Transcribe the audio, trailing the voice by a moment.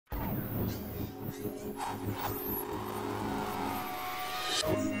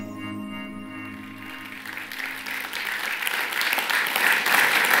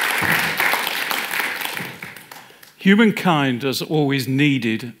Humankind has always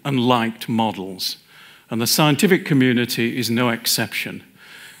needed and liked models, and the scientific community is no exception.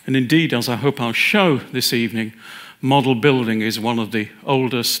 And indeed, as I hope I'll show this evening, model building is one of the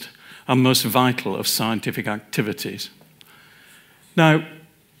oldest and most vital of scientific activities. Now,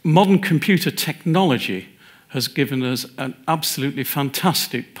 modern computer technology has given us an absolutely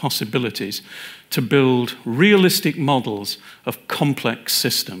fantastic possibilities to build realistic models of complex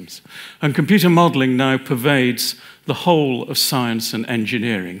systems. And computer modeling now pervades the whole of science and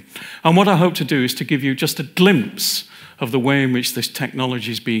engineering. And what I hope to do is to give you just a glimpse of the way in which this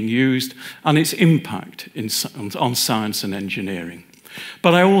technology is being used and its impact on science and engineering.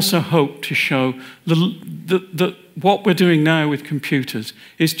 But I also hope to show that what we're doing now with computers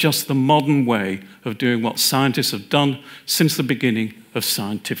is just the modern way of doing what scientists have done since the beginning of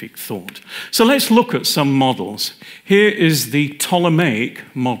scientific thought. So let's look at some models. Here is the Ptolemaic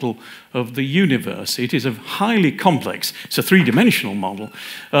model of the universe. It is a highly complex, it's a three-dimensional model.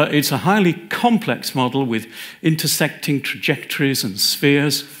 It's a highly complex model with intersecting trajectories and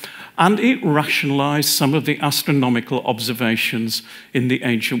spheres. And it rationalized some of the astronomical observations in the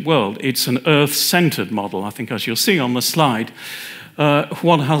ancient world. It's an Earth-centered model, I think, as you'll see on the slide.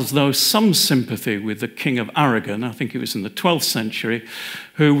 One has, though, some sympathy with the King of Aragon, I think it was in the 12th century,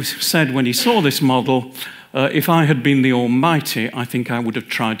 who said when he saw this model, if I had been the Almighty, I think I would have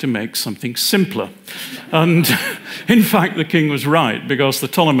tried to make something simpler. And in fact, the king was right, because the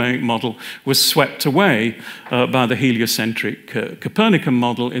Ptolemaic model was swept away by the heliocentric Copernican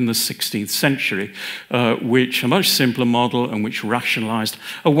model in the 16th century, which a much simpler model and which rationalized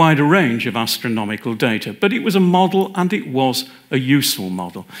a wider range of astronomical data. But it was a model, and it was a useful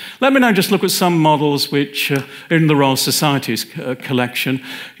model. Let me now just look at some models which in the Royal Society's collection.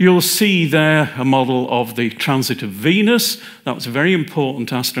 You'll see there a model of the transit of Venus. That was a very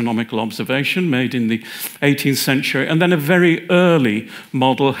important astronomical observation made in the 18th century, and then a very early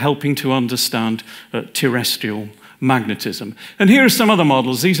model helping to understand terrestrial magnetism. And here are some other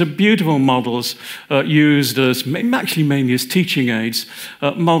models. These are beautiful models used as, actually mainly as teaching aids,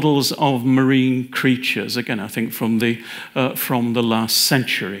 models of marine creatures, again, I think from the last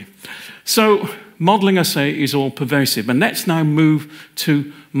century. So modeling, I say, is all pervasive. And let's now move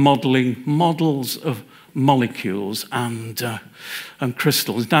to modeling models of molecules and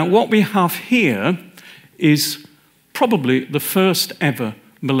crystals. Now, what we have here is probably the first ever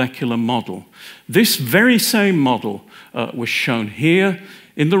molecular model. This very same model was shown here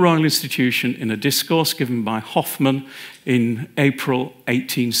in the Royal Institution in a discourse given by Hoffmann in April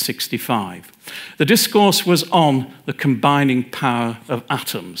 1865. The discourse was on the combining power of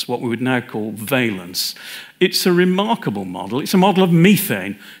atoms, what we would now call valence. It's a remarkable model. It's a model of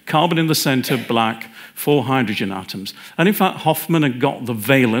methane, carbon in the center, black, 4 hydrogen atoms. And in fact, Hoffmann had got the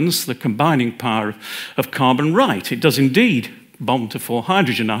valence, the combining power of carbon, right. It does indeed bond to 4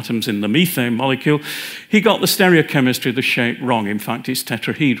 hydrogen atoms in the methane molecule. He got the stereochemistry, the shape, wrong. In fact, it's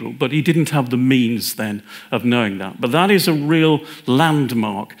tetrahedral, but he didn't have the means then of knowing that. But that is a real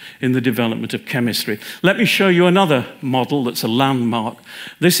landmark in the development of chemistry. Let me show you another model that's a landmark.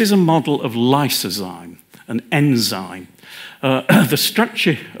 This is a model of lysozyme, an enzyme. The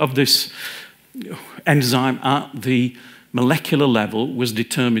structure of this enzyme at the molecular level was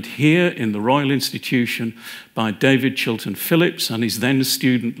determined here in the Royal Institution by David Chilton Phillips and his then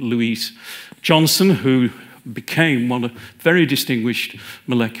student Louise Johnson, who became one of very distinguished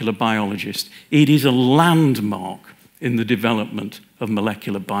molecular biologists. It is a landmark in the development of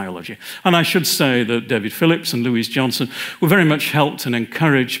molecular biology. And I should say that David Phillips and Louise Johnson were very much helped and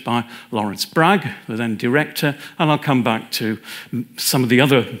encouraged by Lawrence Bragg, the then director, and I'll come back to some of the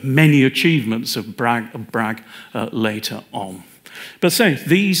other many achievements of Bragg later on. But say,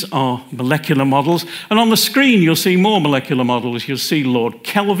 these are molecular models, and on the screen you'll see more molecular models. You'll see Lord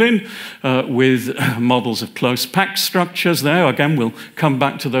Kelvin with models of close packed structures there. Again, we'll come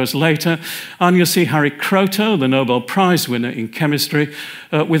back to those later. And you'll see Harry Kroto, the Nobel Prize winner in chemistry,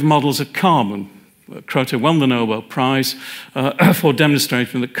 with models of carbon. Kroto won the Nobel Prize for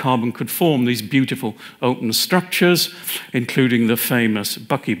demonstrating that carbon could form these beautiful open structures, including the famous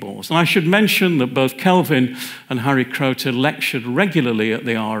buckyballs. And I should mention that both Kelvin and Harry Kroto lectured regularly at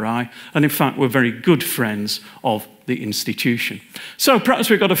the RI, and in fact were very good friends of the institution. So perhaps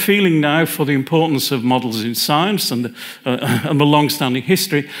we've got a feeling now for the importance of models in science and the long-standing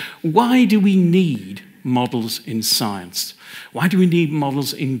history. Why do we need models in science? Why do we need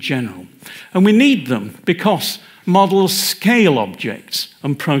models in general? And we need them because models scale objects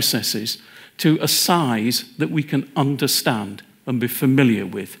and processes to a size that we can understand and be familiar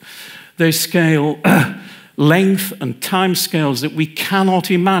with. They scale length and time scales that we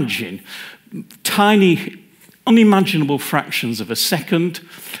cannot imagine. Tiny, unimaginable fractions of a second,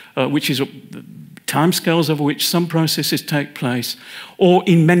 which is timescales over which some processes take place, or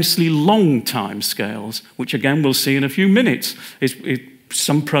immensely long timescales, which again we'll see in a few minutes.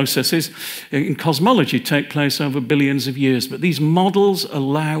 Some processes in cosmology take place over billions of years, but these models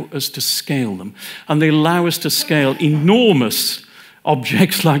allow us to scale them, and they allow us to scale enormous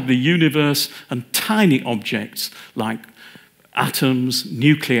objects like the universe and tiny objects like atoms,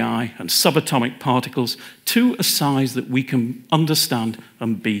 nuclei, and subatomic particles to a size that we can understand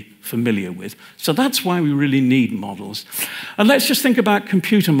and be familiar with. So that's why we really need models. And let's just think about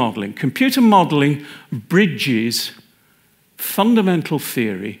computer modeling. Computer modeling bridges fundamental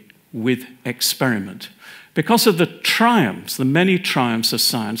theory with experiment. Because of the triumphs, the many triumphs of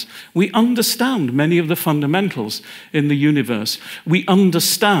science, we understand many of the fundamentals in the universe. We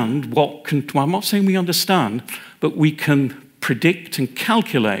understand well, I'm not saying we understand, but we can predict and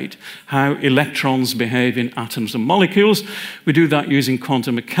calculate how electrons behave in atoms and molecules. We do that using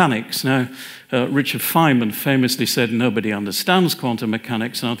quantum mechanics. Now, Richard Feynman famously said nobody understands quantum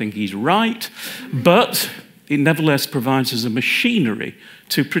mechanics, and I think he's right, but it nevertheless provides us a machinery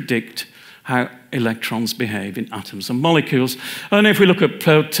to predict how electrons behave in atoms and molecules. And if we look at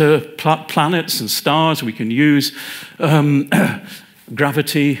planets and stars, we can use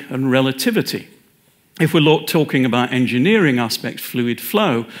gravity and relativity. If we're talking about engineering aspects, fluid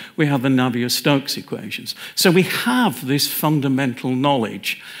flow, we have the Navier-Stokes equations. So we have this fundamental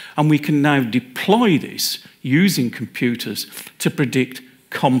knowledge, and we can now deploy this using computers to predict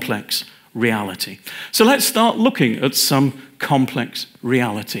complex reality. So let's start looking at some complex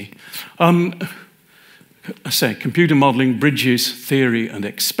reality. I say computer modeling bridges theory and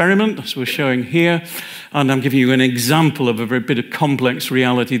experiment, as we're showing here, and I'm giving you an example of a very bit of complex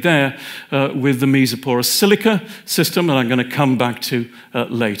reality there with the mesoporous silica system that I'm going to come back to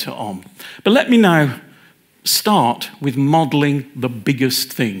later on. But let me now start with modeling the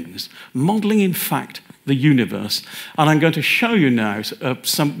biggest things, modeling, in fact, the universe. And I'm going to show you now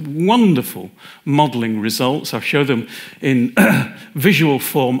some wonderful modeling results. I'll show them in visual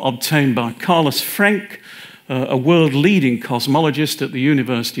form obtained by Carlos Frenk, a world-leading cosmologist at the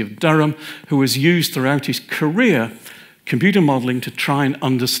University of Durham, who has used throughout his career computer modeling to try and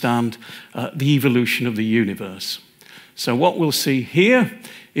understand the evolution of the universe. So what we'll see here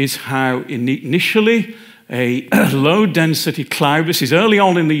is how initially a low-density cloud, this is early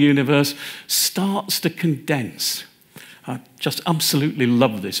on in the universe, starts to condense. I just absolutely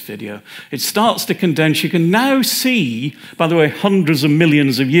love this video. It starts to condense. You can now see, by the way, hundreds of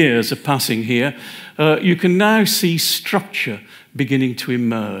millions of years are passing here. You can now see structure beginning to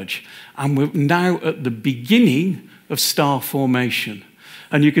emerge. And we're now at the beginning of star formation.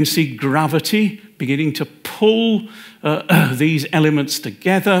 And you can see gravity beginning to pull these elements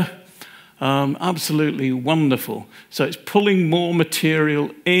together. Absolutely wonderful. So it's pulling more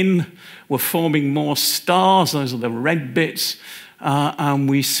material in. We're forming more stars. Those are the red bits. And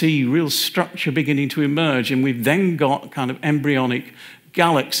we see real structure beginning to emerge. And we've then got kind of embryonic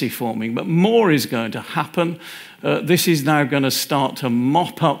galaxy forming. But more is going to happen. This is now going to start to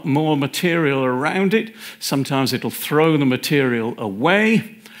mop up more material around it. Sometimes it'll throw the material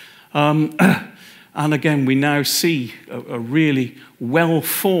away. And again, we now see a really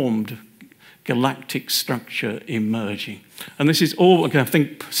well-formed galactic structure emerging. And this is all, I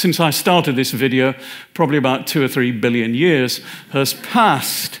think, since I started this video, probably about 2 or 3 billion years has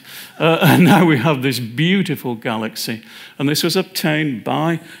passed. And now we have this beautiful galaxy. And this was obtained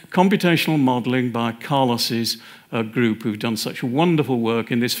by computational modeling by Carlos's group, who've done such wonderful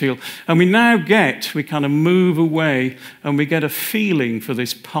work in this field. And we kind of move away, and we get a feeling for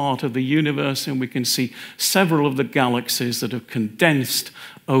this part of the universe, and we can see several of the galaxies that have condensed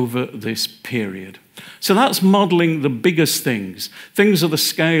over this period. So that's modeling the biggest things of the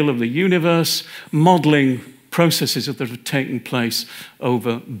scale of the universe, modeling processes that have taken place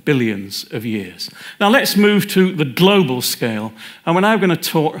over billions of years. Now let's move to the global scale, and we're now going to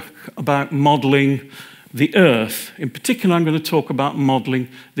talk about modeling the Earth. In particular, I'm going to talk about modelling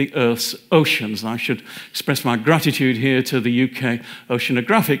the Earth's oceans. And I should express my gratitude here to the UK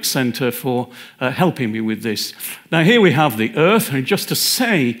Oceanographic Centre for helping me with this. Now, here we have the Earth, and just to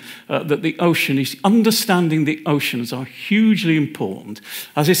say that the ocean is, understanding the oceans are hugely important.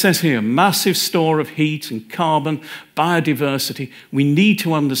 As it says here, massive store of heat and carbon, biodiversity. We need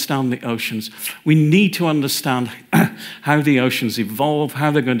to understand the oceans. We need to understand how the oceans evolve,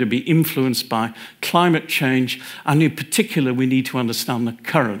 how they're going to be influenced by climate change, and in particular, we need to understand the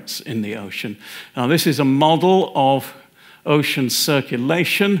currents in the ocean. Now, this is a model of ocean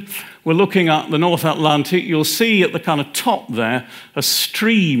circulation. We're looking at the North Atlantic. You'll see at the kind of top there, a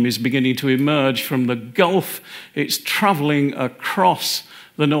stream is beginning to emerge from the Gulf. It's traveling across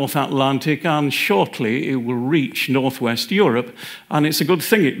the North Atlantic, and shortly it will reach Northwest Europe. And it's a good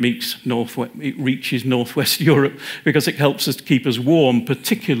thing it reaches Northwest Europe, because it helps us to keep us warm,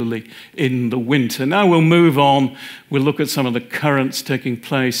 particularly in the winter. Now we'll move on. We'll look at some of the currents taking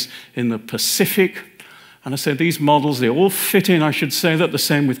place in the Pacific. And I say these models, they all fit in. I should say that the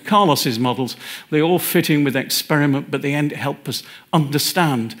same with Carlos's models. They all fit in with experiment, but they help us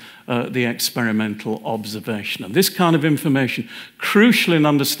understand the experimental observation. And this kind of information, crucial in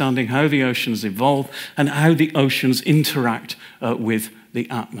understanding how the oceans evolve and how the oceans interact with the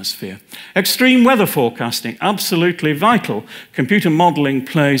atmosphere. Extreme weather forecasting, absolutely vital. Computer modeling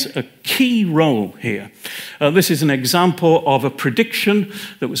plays a key role here. This is an example of a prediction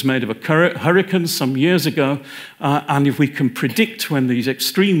that was made of a hurricane some years ago, and if we can predict when these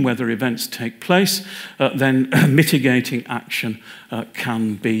extreme weather events take place, then mitigating action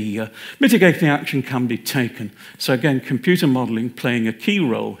can be taken. So again, computer modeling playing a key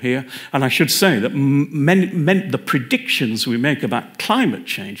role here, and I should say that the predictions we make about climate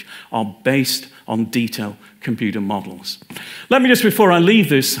change are based on detailed computer models. Let me just, before I leave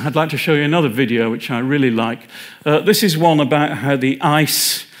this, I'd like to show you another video which I really like. This is one about how the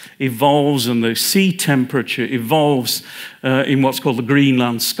ice evolves and the sea temperature evolves in what's called the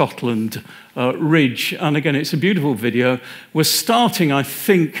Greenland-Scotland ridge. And again, it's a beautiful video. We're starting, I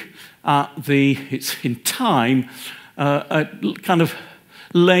think, it's in time, at kind of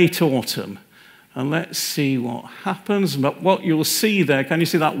late autumn. And let's see what happens. But what you'll see there, can you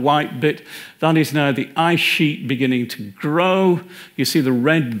see that white bit? That is now the ice sheet beginning to grow. You see the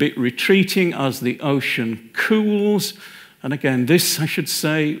red bit retreating as the ocean cools. And again, this, I should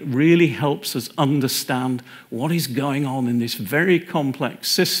say, really helps us understand what is going on in this very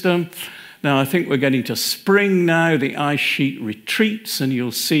complex system. Now, I think we're getting to spring now. The ice sheet retreats, and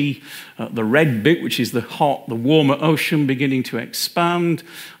you'll see the red bit, which is the warmer ocean, beginning to expand.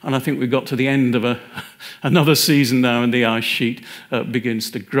 And I think we've got to the end of another season now, and the ice sheet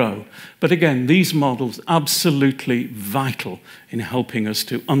begins to grow. But again, these models are absolutely vital in helping us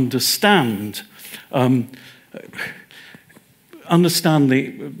to understand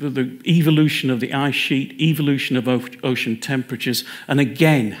the evolution of the ice sheet, evolution of ocean temperatures, and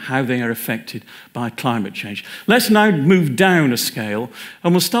again, how they are affected by climate change. Let's now move down a scale,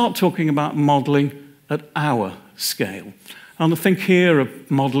 and we'll start talking about modelling at our scale. And I think here of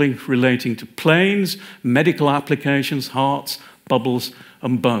modelling relating to planes, medical applications, hearts, bubbles,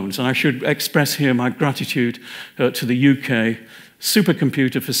 and bones. And I should express here my gratitude to the UK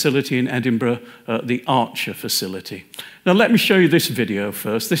supercomputer facility in Edinburgh, the Archer facility. Now let me show you this video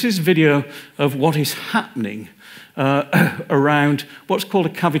first. This is a video of what is happening around what's called a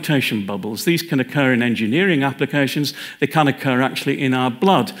cavitation bubbles. These can occur in engineering applications. They can occur actually in our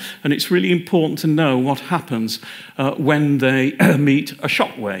blood. And it's really important to know what happens when they meet a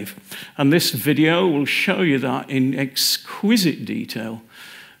shock wave. And this video will show you that in exquisite detail.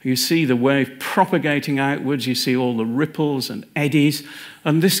 You see the wave propagating outwards, you see all the ripples and eddies,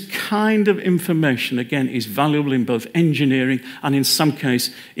 and this kind of information, again, is valuable in both engineering and in some case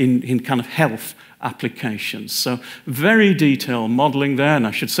in kind of health applications. So very detailed modelling there, and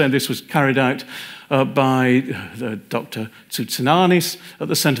I should say this was carried out by Dr. Tsoutsonanis at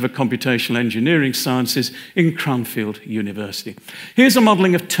the Centre for Computational Engineering Sciences in Cranfield University. Here's a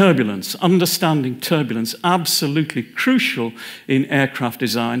modelling of turbulence, understanding turbulence, absolutely crucial in aircraft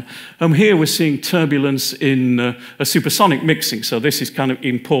design. Here we're seeing turbulence in a supersonic mixing, so this is kind of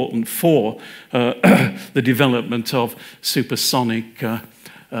important for the development of supersonic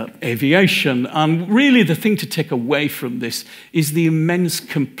aviation. And really the thing to take away from this is the immense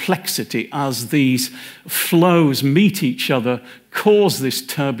complexity as these flows meet each other, cause this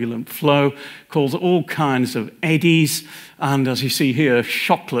turbulent flow, cause all kinds of eddies, and as you see here,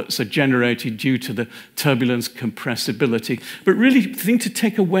 shocklets are generated due to the turbulence compressibility. But really the thing to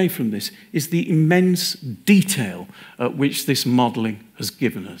take away from this is the immense detail which this modelling has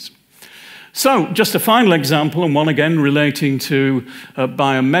given us. So, just a final example, and one again relating to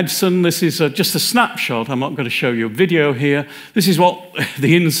biomedicine. This is just a snapshot. I'm not going to show you a video here. This is what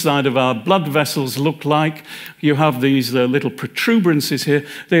the inside of our blood vessels look like. You have these little protuberances here.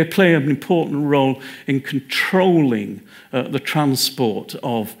 They play an important role in controlling the transport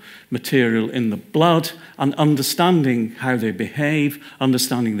of material in the blood, and understanding how they behave,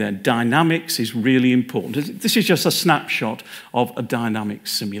 understanding their dynamics is really important. This is just a snapshot of a dynamic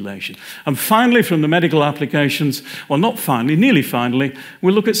simulation. And finally, from the medical applications, well, not finally, nearly finally,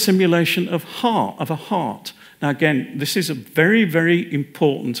 we'll look at simulation of a heart. Now, again, this is a very, very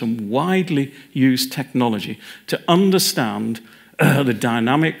important and widely used technology to understand the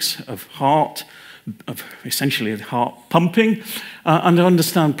dynamics of heart, of essentially heart pumping, and to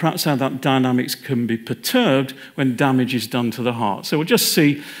understand perhaps how that dynamics can be perturbed when damage is done to the heart. So we'll just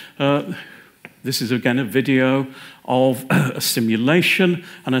see, this is again a video of a simulation,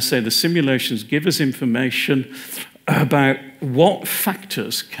 and I say the simulations give us information about what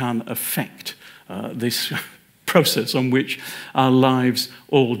factors can affect this process on which our lives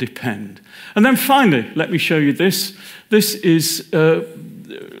all depend. And then finally, let me show you this. This is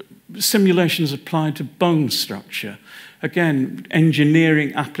simulations applied to bone structure. Again,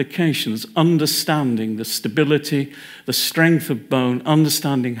 engineering applications, understanding the stability, the strength of bone,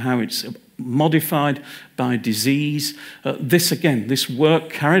 understanding how it's modified by disease. This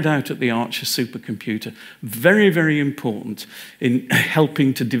work carried out at the Archer supercomputer, very, very important in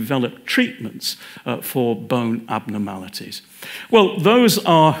helping to develop treatments for bone abnormalities. Well, those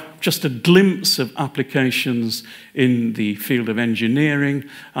are just a glimpse of applications in the field of engineering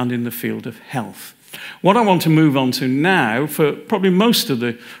and in the field of health. What I want to move on to now, for probably most of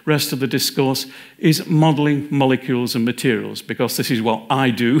the rest of the discourse, is modeling molecules and materials, because this is what I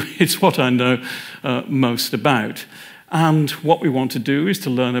do, it's what I know most about. And what we want to do is to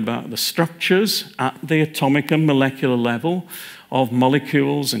learn about the structures at the atomic and molecular level of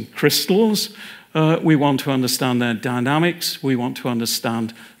molecules and crystals. We want to understand their dynamics, we want to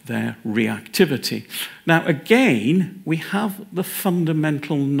understand their reactivity. Now, again, we have the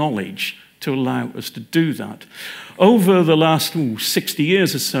fundamental knowledge to allow us to do that. Over the last 60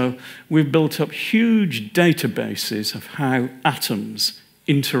 years or so, we've built up huge databases of how atoms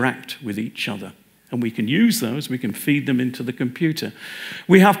interact with each other. And we can use those, we can feed them into the computer.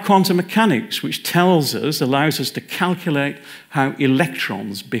 We have quantum mechanics, which tells us, allows us to calculate how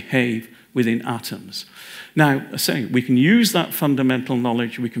electrons behave within atoms. Now, I say, we can use that fundamental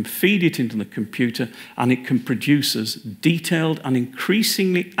knowledge, we can feed it into the computer, and it can produce us detailed and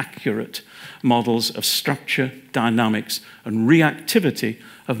increasingly accurate models of structure, dynamics, and reactivity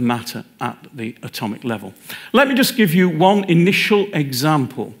of matter at the atomic level. Let me just give you one initial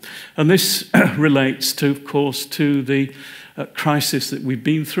example, and this relates to, of course, to the crisis that we've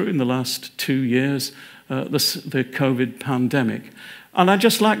been through in the last 2 years, the COVID pandemic. And I'd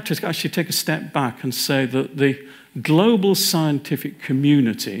just like to actually take a step back and say that the global scientific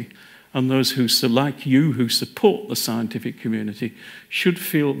community and those who, like you, who support the scientific community, should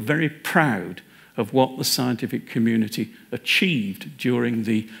feel very proud of what the scientific community achieved during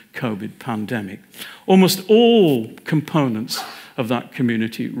the COVID pandemic. Almost all components of that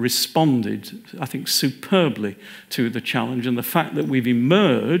community responded, I think, superbly to the challenge, and the fact that we've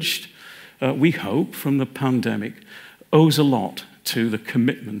emerged, we hope, from the pandemic owes a lot to the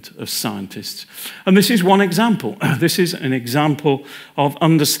commitment of scientists. And this is one example. This is an example of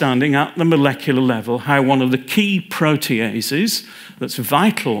understanding at the molecular level how one of the key proteases that's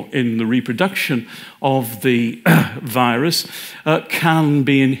vital in the reproduction of the virus can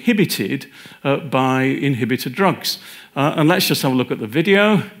be inhibited by inhibitor drugs. And let's just have a look at the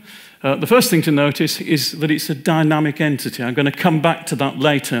video. The first thing to notice is that it's a dynamic entity. I'm going to come back to that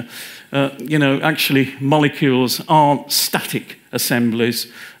later. Actually, molecules aren't static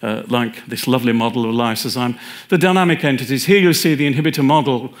assemblies like this lovely model of lysozyme. The dynamic entities, here you'll see the inhibitor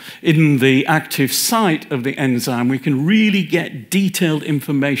model in the active site of the enzyme. We can really get detailed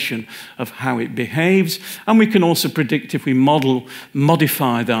information of how it behaves, and we can also predict if we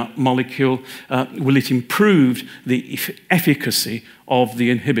modify that molecule, will it improve the efficacy of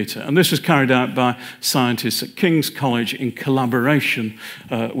the inhibitor. And this was carried out by scientists at King's College in collaboration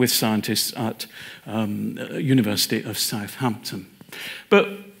with scientists at University of Southampton. But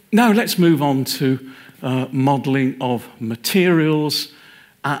now let's move on to modelling of materials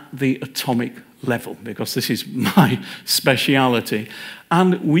at the atomic level, because this is my speciality.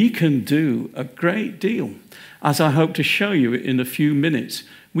 And we can do a great deal. As I hope to show you in a few minutes,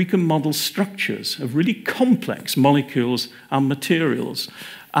 we can model structures of really complex molecules and materials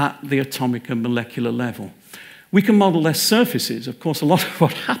at the atomic and molecular level. We can model their surfaces. Of course, a lot of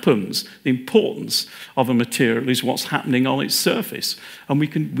what happens, the importance of a material is what's happening on its surface. And we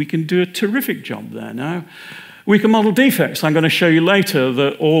can do a terrific job there now. We can model defects. I'm going to show you later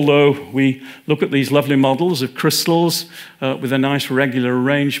that although we look at these lovely models of crystals with their nice regular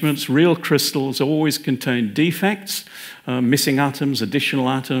arrangements, real crystals always contain defects, missing atoms, additional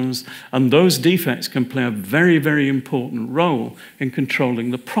atoms, and those defects can play a very, very important role in controlling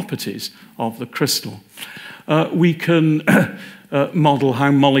the properties of the crystal. We can model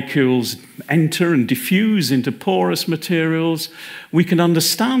how molecules enter and diffuse into porous materials. We can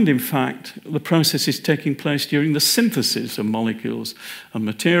understand, in fact, the processes taking place during the synthesis of molecules and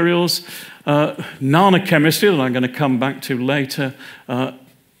materials. Nanochemistry, that I'm going to come back to later,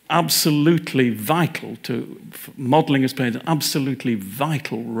 absolutely vital to modeling has played an absolutely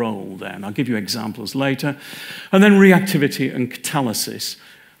vital role there, and I'll give you examples later. And then reactivity and catalysis.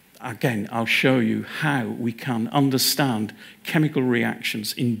 Again, I'll show you how we can understand chemical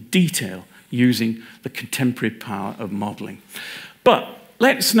reactions in detail using the contemporary power of modeling. But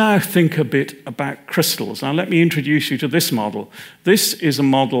let's now think a bit about crystals. Now, let me introduce you to this model. This is a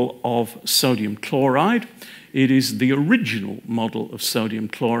model of sodium chloride. It is the original model of sodium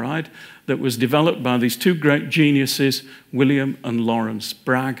chloride that was developed by these two great geniuses, William and Lawrence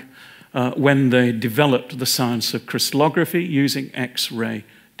Bragg, when they developed the science of crystallography using X-ray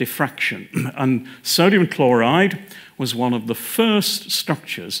diffraction. And sodium chloride was one of the first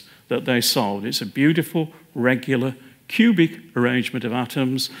structures that they solved. It's a beautiful, regular, cubic arrangement of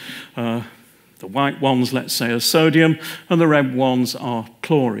atoms. The white ones, let's say, are sodium, and the red ones are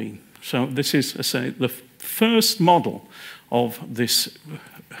chlorine. So this is, I say, the first model of this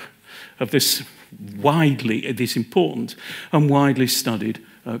important and widely studied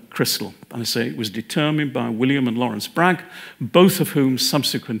crystal. And I say it was determined by William and Lawrence Bragg, both of whom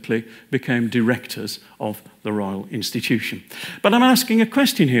subsequently became directors of the Royal Institution. But I'm asking a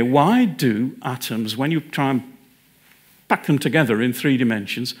question here. Why do atoms, when you try and pack them together in 3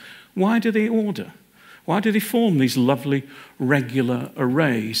 dimensions, why do they order? Why do they form these lovely regular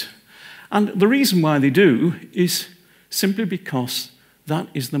arrays? And the reason why they do is simply because that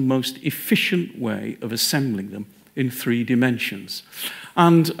is the most efficient way of assembling them in 3 dimensions.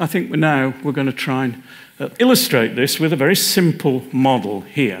 And I think we're going to try and illustrate this with a very simple model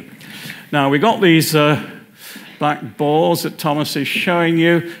here. Now, we got these black balls that Thomas is showing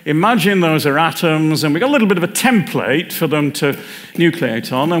you. Imagine those are atoms, and we've got a little bit of a template for them to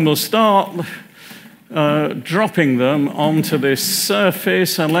nucleate on, and we'll start dropping them onto this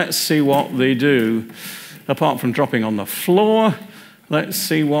surface, and let's see what they do. Apart from dropping on the floor, let's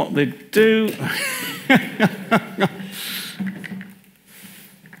see what they do.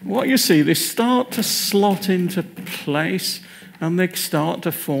 What you see, they start to slot into place, and they start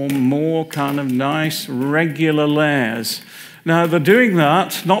to form more kind of nice, regular layers. Now, they're doing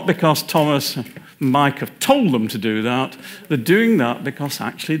that not because Thomas and Mike have told them to do that. They're doing that because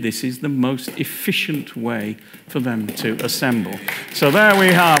actually this is the most efficient way for them to assemble. So there we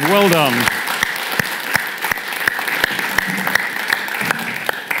have, well done.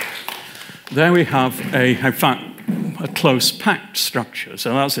 There we have in fact, a close-packed structure.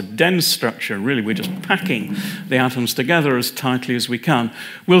 So that's a dense structure. Really, we're just packing the atoms together as tightly as we can.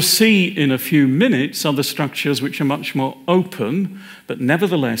 We'll see in a few minutes other structures which are much more open, but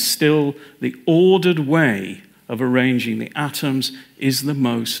nevertheless, still the ordered way of arranging the atoms is the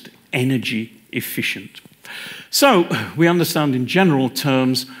most energy efficient. So we understand in general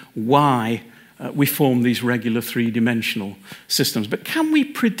terms why we form these regular 3-dimensional systems. But can we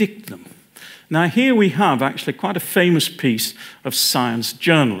predict them? Now, here we have actually quite a famous piece of science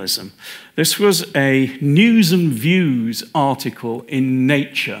journalism. This was a News and Views article in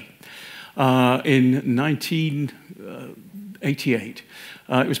Nature in 1988.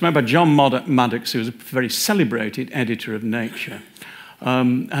 It was made by John Maddox, who was a very celebrated editor of Nature.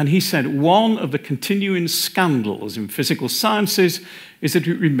 And he said, one of the continuing scandals in physical sciences is that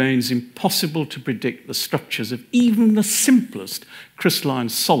it remains impossible to predict the structures of even the simplest crystalline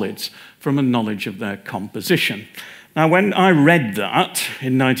solids from a knowledge of their composition. Now, when I read that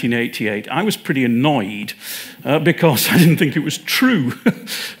in 1988, I was pretty annoyed because I didn't think it was true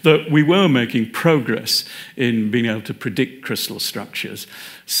that we were making progress in being able to predict crystal structures.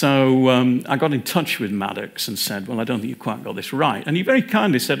 So I got in touch with Maddox and said, well, I don't think you quite got this right. And he very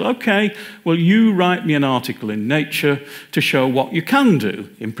kindly said, okay, well, you write me an article in Nature to show what you can do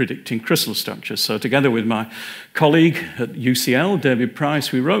in predicting crystal structures. So together with my colleague at UCL, David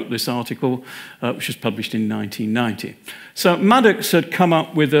Price, we wrote this article, which was published in 1990. So Maddox had come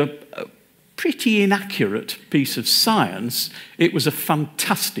up with a pretty inaccurate piece of science. It was a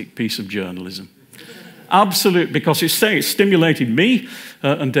fantastic piece of journalism. absolute, because it stimulated me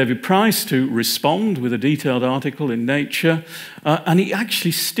and David Price to respond with a detailed article in Nature, and it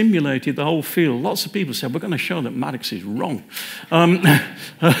actually stimulated the whole field. Lots of people said, we're going to show that Maddox is wrong. And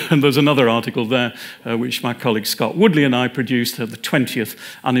there's another article there, which my colleague Scott Woodley and I produced at the 20th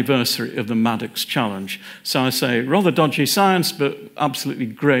anniversary of the Maddox Challenge. So I say, rather dodgy science, but absolutely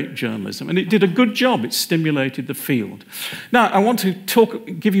great journalism. And it did a good job. It stimulated the field. Now, I want to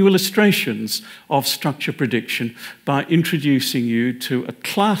give you illustrations of structure prediction by introducing you to a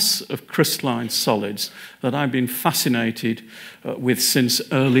class of crystalline solids that I've been fascinated with since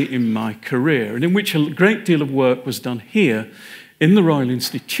early in my career, and in which a great deal of work was done here in the Royal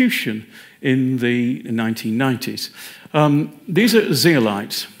Institution in the 1990s. These are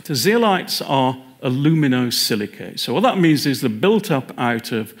zeolites. The zeolites are aluminosilicates. So what that means is they're built up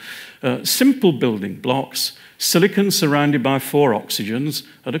out of simple building blocks, silicon surrounded by 4 oxygens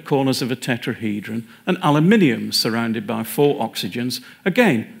at the corners of a tetrahedron, and aluminium surrounded by 4 oxygens,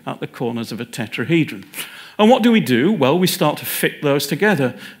 again at the corners of a tetrahedron. And what do? Well, we start to fit those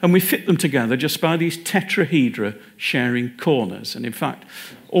together, and we fit them together just by these tetrahedra sharing corners. And in fact,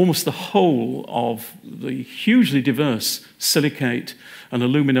 almost the whole of the hugely diverse silicate and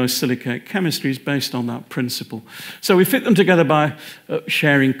aluminosilicate chemistry is based on that principle. So we fit them together by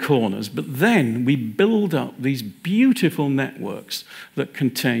sharing corners, but then we build up these beautiful networks that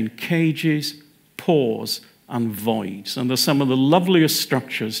contain cages, pores, and voids. And they're some of the loveliest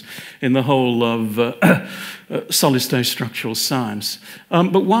structures in the whole of solid-state structural science.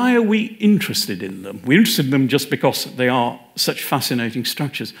 But why are we interested in them? We're interested in them just because they are such fascinating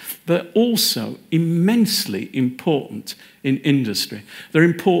structures. They're also immensely important in industry. They're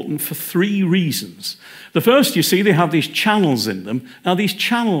important for 3 reasons. The first, you see, they have these channels in them. Now, these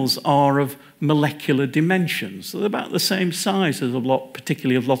channels are of molecular dimensions. So they're about the same size as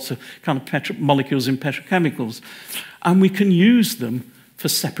particularly of lots of kind of molecules in petrochemicals. And we can use them for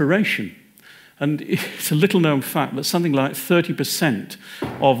separation. And it's a little-known fact that something like 30%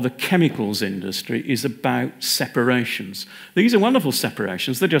 of the chemicals industry is about separations. These are wonderful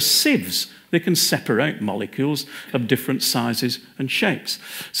separations. They're just sieves. They can separate molecules of different sizes and shapes.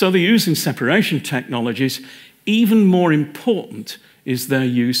 So they're used in separation technologies. Even more important is their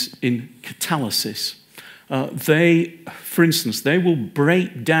use in catalysis. For instance, they will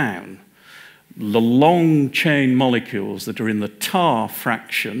break down the long chain molecules that are in the tar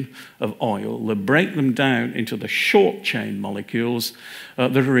fraction of oil. They break them down into the short chain molecules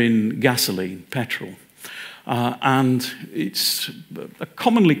that are in gasoline, petrol. And it's a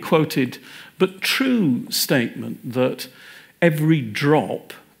commonly quoted but true statement that every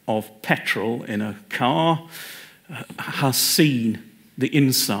drop of petrol in a car has seen the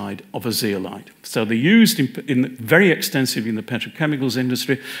inside of a zeolite. So they're used very extensively in the petrochemicals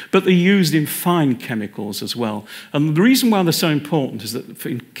industry, but they're used in fine chemicals as well. And the reason why they're so important is that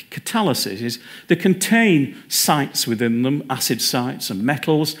in catalysis is they contain sites within them, acid sites and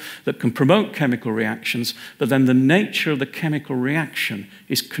metals that can promote chemical reactions, but then the nature of the chemical reaction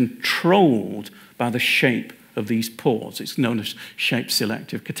is controlled by the shape of these pores. It's known as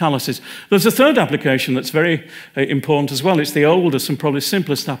shape-selective catalysis. There's a third application that's very important as well. It's the oldest and probably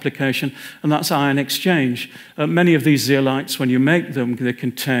simplest application, and that's ion exchange. Many of these zeolites, when you make them, they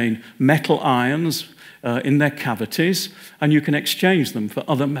contain metal ions in their cavities, and you can exchange them for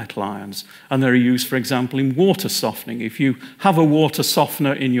other metal ions. And they're used, for example, in water softening. If you have a water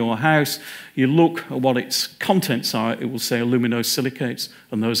softener in your house, you look at what its contents are, it will say aluminosilicates,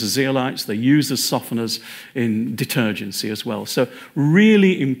 and those are zeolites. They're used as softeners in detergency as well. So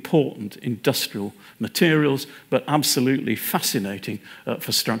really important industrial materials, but absolutely fascinating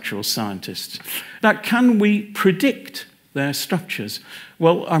for structural scientists. Now, can we predict their structures?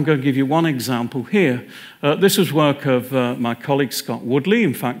 Well, I'm going to give you one example here. This was work of my colleague Scott Woodley,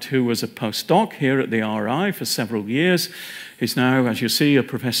 in fact, who was a postdoc here at the RI for several years. He's now, as you see, a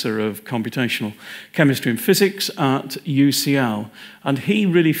professor of computational chemistry and physics at UCL. And he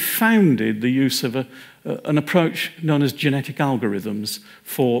really founded the use of an approach known as genetic algorithms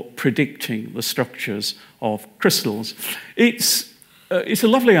for predicting the structures of crystals. It's a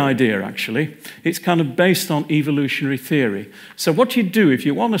lovely idea, actually. It's kind of based on evolutionary theory. So what you do if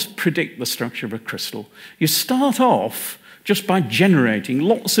you want to predict the structure of a crystal, you start off just by generating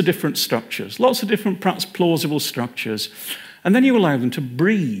lots of different structures, lots of different, perhaps plausible structures, and then you allow them to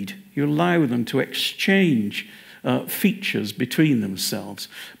breed. You allow them to exchange features between themselves.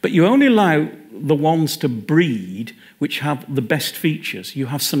 But you only allow the ones to breed which have the best features. You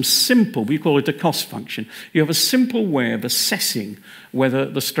have some simple, we call it a cost function. You have a simple way of assessing whether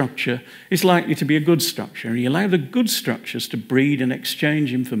the structure is likely to be a good structure. And you allow the good structures to breed and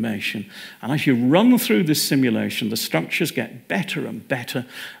exchange information. And as you run through this simulation, the structures get better and better.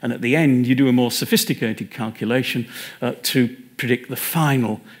 And at the end, you do a more sophisticated calculation to predict the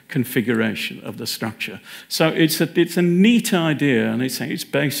final configuration of the structure. So it's a neat idea, and it's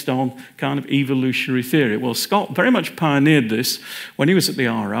based on kind of evolutionary theory. Well, Scott very much pioneered this when he was at the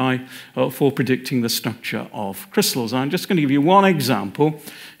RI for predicting the structure of crystals. I'm just going to give you one example.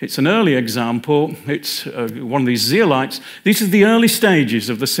 It's an early example. It's one of these zeolites. These are the early stages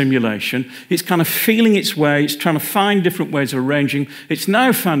of the simulation. It's kind of feeling its way. It's trying to find different ways of arranging. It's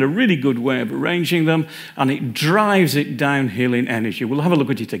now found a really good way of arranging them, and it drives it downhill in energy. We'll have a look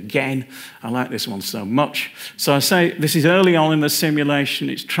at it again. I like this one so much. So I say this is early on in the simulation.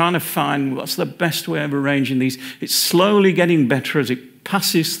 It's trying to find what's the best way of arranging these. It's slowly getting better as it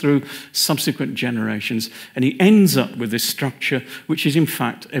passes through subsequent generations, and he ends up with this structure, which is in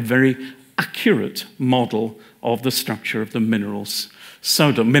fact a very accurate model of the structure of the minerals.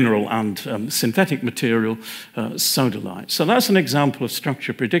 Mineral and synthetic material sodalite. So that's an example of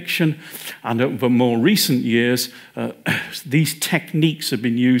structure prediction, and over more recent years, these techniques have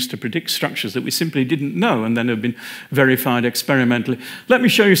been used to predict structures that we simply didn't know and then have been verified experimentally. Let me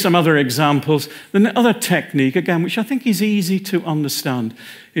show you some other examples. The other technique, again, which I think is easy to understand,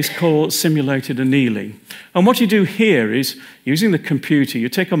 is called simulated annealing. And what you do here is, using the computer, you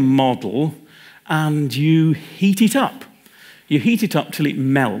take a model and you heat it up. You heat it up till it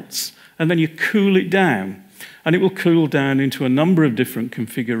melts, and then you cool it down. And it will cool down into a number of different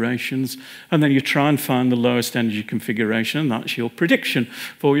configurations, and then you try and find the lowest energy configuration, and that's your prediction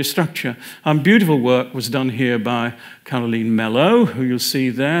for your structure. And beautiful work was done here by Caroline Mello, who you'll see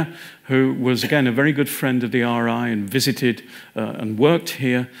there, who was, again, a very good friend of the RI and visited and worked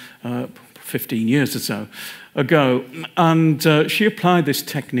here 15 years or so ago, and she applied this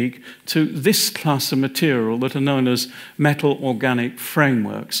technique to this class of material that are known as metal organic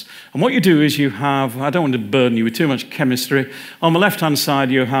frameworks. And what you do is you have, I don't want to burden you with too much chemistry, on the left-hand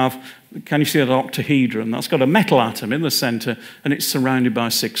side you have, can you see that octahedron? That's got a metal atom in the center, and it's surrounded by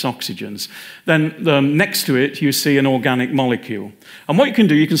 6 oxygens. Then next to it, you see an organic molecule. And what you can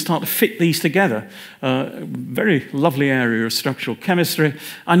do, you can start to fit these together. Very lovely area of structural chemistry.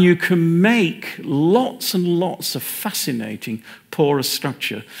 And you can make lots and lots of fascinating porous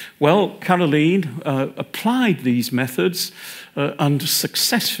structure. Well, Caroline applied these methods and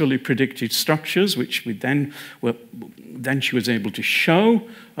successfully predicted structures, which then she was able to show,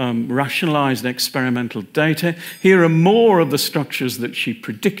 rationalized experimental data. Here are more of the structures that she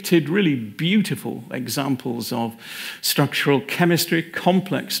predicted, really beautiful examples of structural chemistry,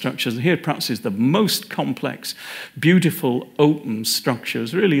 complex structures. And here perhaps is the most complex, beautiful open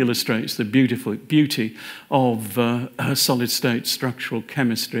structures, really illustrates the beauty of solid-state structural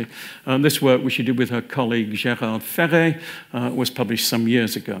chemistry. This work, which she did with her colleague Gérard Ferré, was published some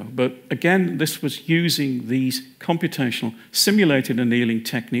years ago. But again, this was using these computational simulated annealing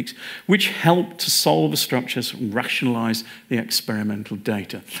techniques which help to solve the structures and rationalize the experimental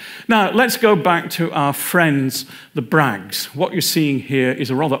data. Now, let's go back to our friends, the Braggs. What you're seeing here is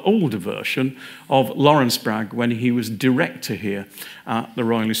a rather older version of Lawrence Bragg when he was director here at the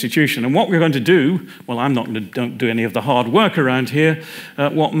Royal Institution. And what we're going to do, well, I'm not going to do any of the hard work around here.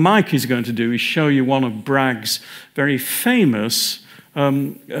 What Mike is going to do is show you one of Bragg's very famous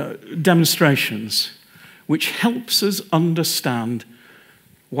demonstrations, which helps us understand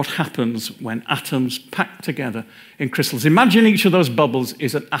what happens when atoms pack together in crystals. Imagine each of those bubbles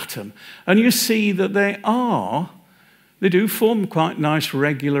is an atom, and you see that they do form quite nice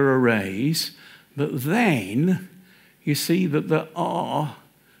regular arrays, but then you see that there are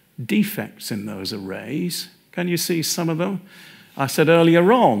defects in those arrays. Can you see some of them? I said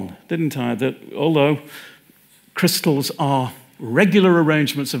earlier on, didn't I, that although crystals are regular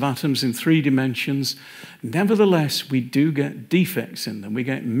arrangements of atoms in 3 dimensions, nevertheless, we do get defects in them. We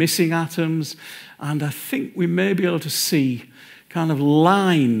get missing atoms, and I think we may be able to see kind of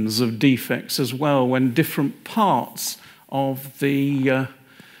lines of defects as well when different parts of the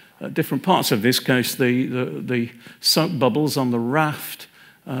this case, the soap bubbles on the raft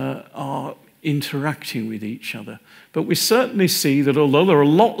are interacting with each other. But we certainly see that although there are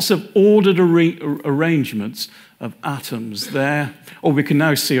lots of ordered arrangements of atoms there, or we can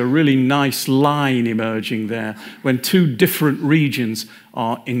now see a really nice line emerging there when 2 different regions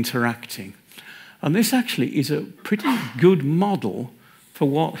are interacting. And this actually is a pretty good model for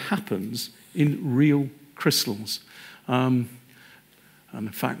what happens in real crystals. And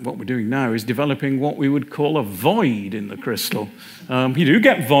in fact, what we're doing now is developing what we would call a void in the crystal. You do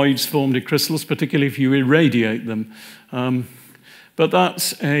get voids formed in crystals, particularly if you irradiate them. But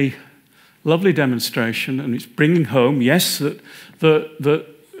that's a lovely demonstration, and it's bringing home, yes, that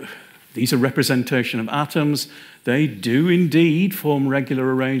these are representation of atoms. They do indeed form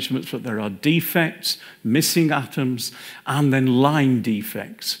regular arrangements, but there are defects, missing atoms, and then line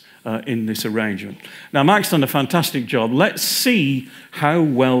defects in this arrangement. Now, Mike's done a fantastic job. Let's see how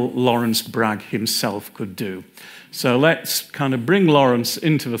well Lawrence Bragg himself could do. So let's kind of bring Lawrence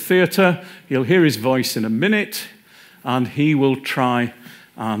into the theatre. You'll hear his voice in a minute, and he will try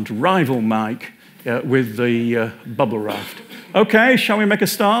and rival Mike with the bubble raft. Okay, shall we make a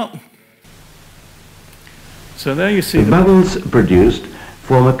start? So there you see the bubbles produced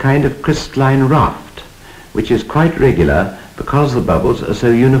form a kind of crystalline raft, which is quite regular because the bubbles are so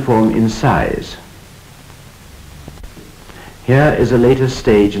uniform in size. Here is a later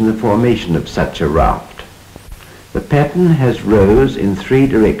stage in the formation of such a raft. The pattern has rows in 3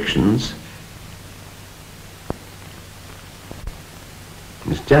 directions.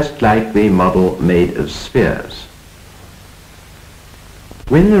 It's just like the model made of spheres.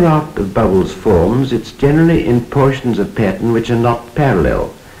 When the raft of bubbles forms, it's generally in portions of pattern which are not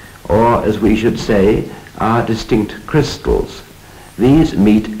parallel, or as we should say, are distinct crystals. These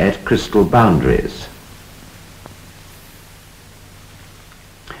meet at crystal boundaries.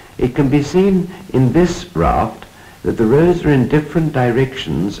 It can be seen in this raft that the rows are in different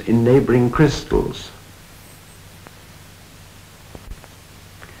directions in neighboring crystals.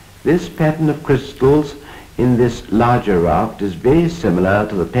 This pattern of crystals in this larger raft is very similar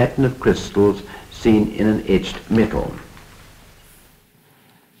to the pattern of crystals seen in an etched metal.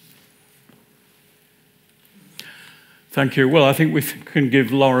 Thank you. Well, I think we can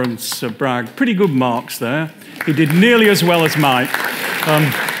give Lawrence Bragg pretty good marks there. He did nearly as well as Mike.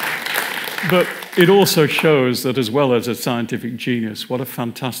 But it also shows that as well as a scientific genius, what a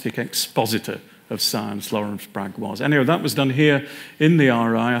fantastic expositor of science Lawrence Bragg was. Anyway, that was done here in the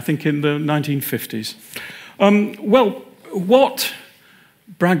RI, I think in the 1950s. Well, what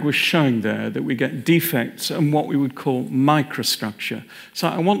Bragg was showing there, that we get defects and what we would call microstructure. So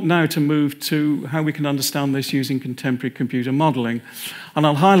I want now to move to how we can understand this using contemporary computer modeling. And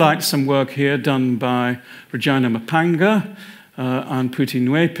I'll highlight some work here done by Regina Mapanga and Phuthi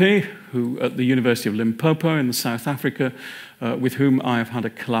Nwepe, who at the University of Limpopo in South Africa, with whom I have had a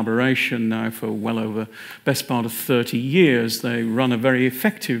collaboration now for well over best part of 30 years. They run a very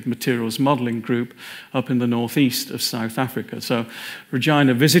effective materials modeling group up in the northeast of South Africa. So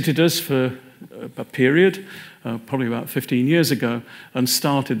Regina visited us for a period, probably about 15 years ago, and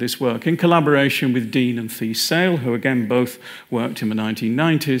started this work in collaboration with Dean and Thee Sale, who again both worked in the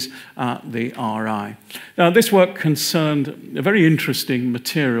 1990s at the RI. Now, this work concerned a very interesting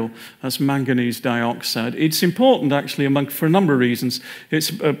material, that's manganese dioxide. It's important actually for a number of reasons.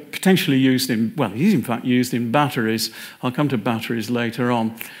 It's potentially used in, well, it is in fact used in batteries. I'll come to batteries later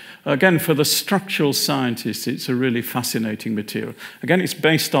on. Again, for the structural scientists, it's a really fascinating material. Again, it's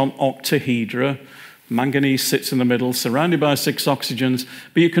based on octahedra. Manganese sits in the middle, surrounded by 6 oxygens,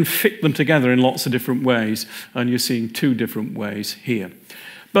 but you can fit them together in lots of different ways, and you're seeing 2 different ways here.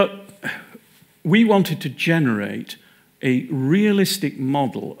 But we wanted to generate a realistic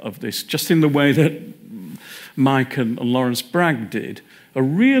model of this, just in the way that Mike and Lawrence Bragg did, a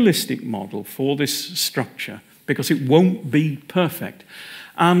realistic model for this structure, because it won't be perfect.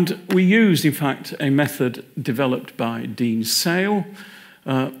 And we used, in fact, a method developed by Dean Sale.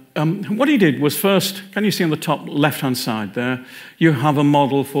 What he did was first, can you see on the top left-hand side there, you have a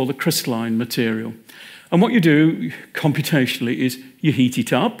model for the crystalline material. And what you do computationally is you heat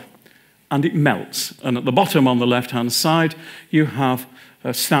it up and it melts. And at the bottom on the left-hand side, you have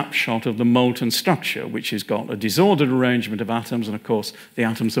a snapshot of the molten structure, which has got a disordered arrangement of atoms, and of course the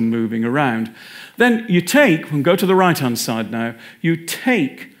atoms are moving around. Then you take, and go to the right-hand side now, you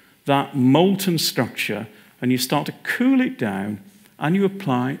take that molten structure and you start to cool it down and you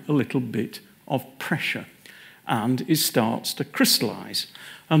apply a little bit of pressure and it starts to crystallize.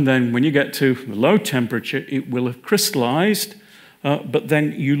 And then when you get to the low temperature, it will have crystallized, but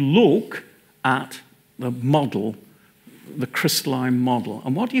then you look at the model, the crystalline model.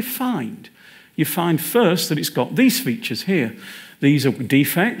 And what do you find? You find first that it's got these features here. These are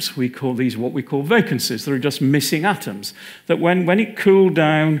defects. We call these what we call vacancies. They're just missing atoms. That when it cooled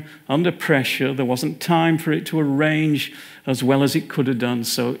down under pressure, there wasn't time for it to arrange as well as it could have done.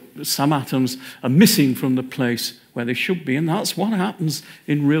 So some atoms are missing from the place where they should be, and that's what happens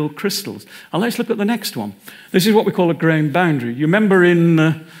in real crystals. And let's look at the next one. This is what we call a grain boundary. You remember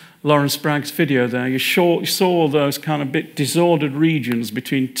in Lawrence Bragg's video there, you saw those kind of bit disordered regions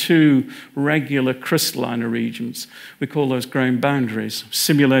between two regular crystalline regions. We call those grain boundaries,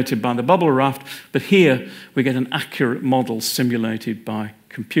 simulated by the bubble raft, but here we get an accurate model simulated by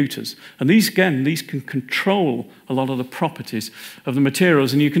computers. And these can control a lot of the properties of the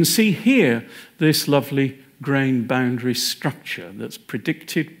materials. And you can see here this lovely grain boundary structure that's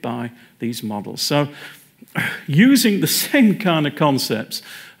predicted by these models. So using the same kind of concepts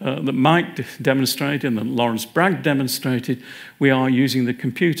that Mike demonstrated and that Lawrence Bragg demonstrated, we are using the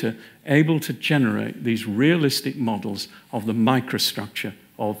computer able to generate these realistic models of the microstructure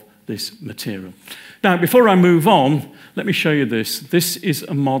of this material. Now, before I move on, let me show you this. This is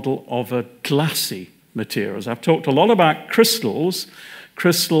a model of a glassy material. As I've talked a lot about crystals.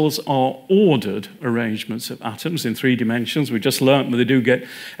 Crystals are ordered arrangements of atoms in 3 dimensions. We just learnt that they do get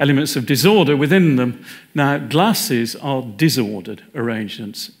elements of disorder within them. Now, glasses are disordered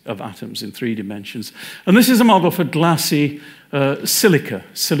arrangements of atoms in 3 dimensions. And this is a model for glassy silica,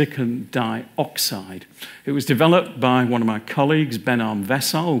 silicon dioxide. It was developed by one of my colleagues, Ben-Arm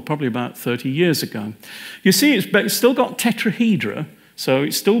Vessel, probably about 30 years ago. You see, it's still got tetrahedra. So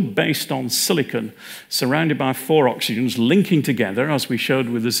it's still based on silicon, surrounded by 4 oxygens, linking together, as we showed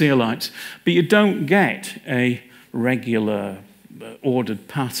with the zeolites. But you don't get a regular ordered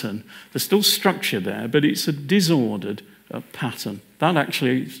pattern. There's still structure there, but it's a disordered pattern. That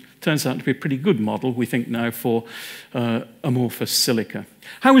actually turns out to be a pretty good model, we think now, for amorphous silica.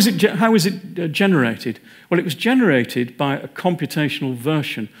 How is it generated? Well, it was generated by a computational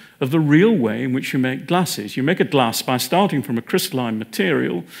version of the real way in which you make glasses. You make a glass by starting from a crystalline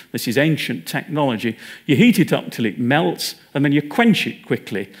material. This is ancient technology. You heat it up till it melts, and then you quench it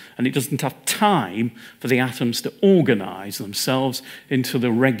quickly, and it doesn't have time for the atoms to organize themselves into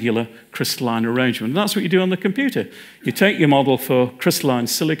the regular crystalline arrangement. And that's what you do on the computer. You take your model for crystalline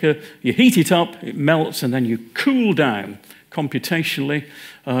silica, you heat it up, it melts, and then you cool down computationally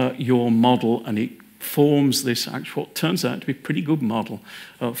your model, and it forms this actual, what turns out to be a pretty good model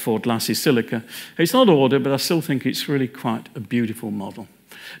for glassy silica. It's not ordered, but I still think it's really quite a beautiful model.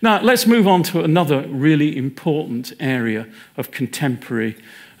 Now, let's move on to another really important area of contemporary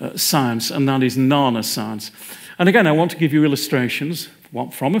science, and that is nanoscience. And again, I want to give you illustrations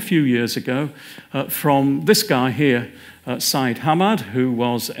from a few years ago from this guy here, Saeed Hamad, who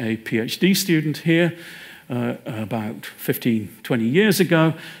was a PhD student here about 15, 20 years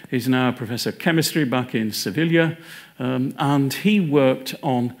ago. He's now a professor of chemistry back in Sevilla, and he worked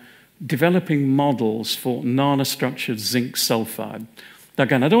on developing models for nanostructured zinc sulfide.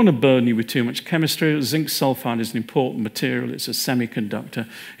 Again, I don't want to burden you with too much chemistry. Zinc sulfide is an important material. It's a semiconductor.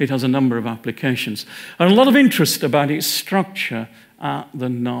 It has a number of applications. And a lot of interest about its structure at the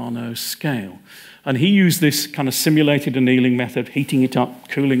nanoscale. And he used this kind of simulated annealing method, heating it up,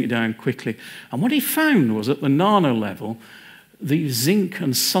 cooling it down quickly. And what he found was at the nano level, the zinc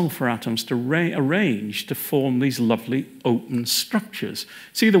and sulfur atoms to arrange to form these lovely open structures.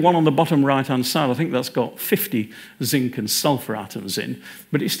 See the one on the bottom right-hand side, I think that's got 50 zinc and sulfur atoms in,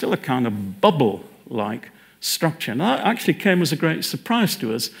 but it's still a kind of bubble-like structure. And that actually came as a great surprise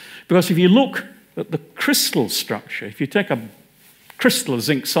to us, because if you look at the crystal structure, if you take a crystal of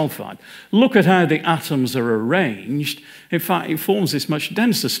zinc sulfide, look at how the atoms are arranged. In fact, it forms this much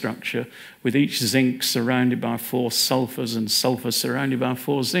denser structure with each zinc surrounded by 4 sulfurs and sulfur surrounded by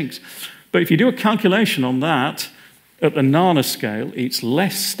 4 zincs. But if you do a calculation on that, at the nanoscale, it's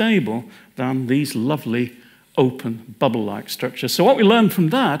less stable than these lovely open bubble-like structures. So what we learned from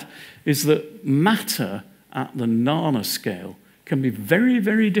that is that matter at the nanoscale can be very,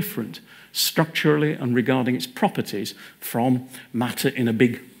 very different structurally and regarding its properties from matter in a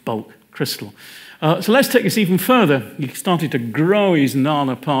big bulk crystal. So let's take this even further. He started to grow his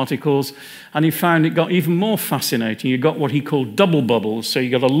nanoparticles, and he found it got even more fascinating. You got what he called double bubbles. So you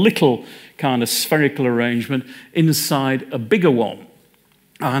got a little kind of spherical arrangement inside a bigger one.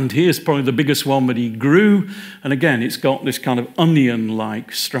 And here's probably the biggest one that he grew. And again, it's got this kind of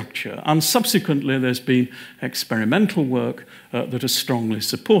onion-like structure. And subsequently, there's been experimental work that has strongly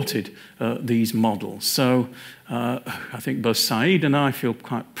supported these models. So I think both Saeed and I feel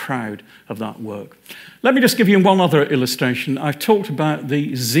quite proud of that work. Let me just give you one other illustration. I've talked about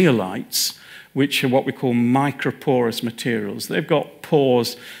the zeolites, which are what we call microporous materials. They've got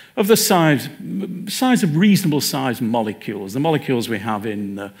pores of the size of reasonable-sized molecules, the molecules we have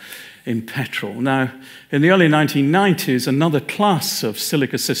in petrol. Now, in the early 1990s, another class of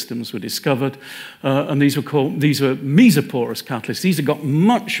silica systems were discovered, and these were mesoporous catalysts. These have got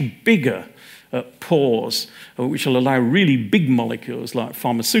much bigger pores, which will allow really big molecules like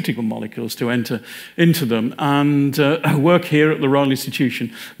pharmaceutical molecules to enter into them. And work here at the Royal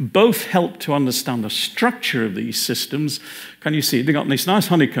Institution both help to understand the structure of these systems. Can you see? They've got this nice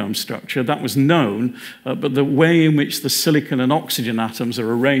honeycomb structure that was known, but the way in which the silicon and oxygen atoms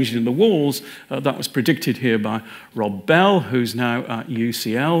are arranged in the walls, that was predicted here by Rob Bell, who's now at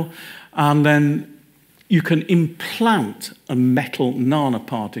UCL. And then you can implant a metal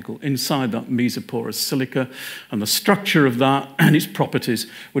nanoparticle inside that mesoporous silica, and the structure of that and its properties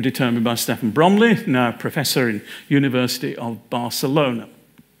were determined by Stefan Bromley, now professor in University of Barcelona.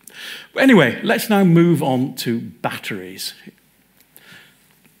 Anyway, let's now move on to batteries.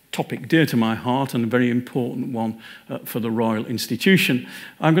 Topic dear to my heart and a very important one for the Royal Institution.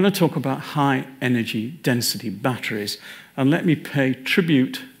 I'm going to talk about high energy density batteries, and let me pay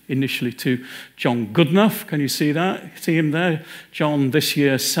tribute initially to John Goodenough. Can you see that? See him there? John this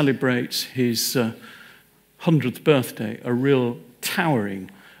year celebrates his 100th birthday, a real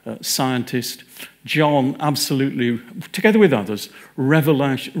towering scientist. John absolutely, together with others,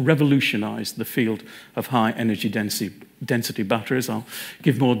 revolutionized the field of high energy density batteries. I'll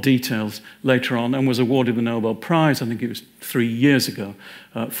give more details later on, and was awarded the Nobel Prize, I think it was 3 years ago,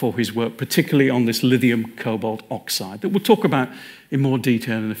 for his work, particularly on this lithium cobalt oxide that we'll talk about in more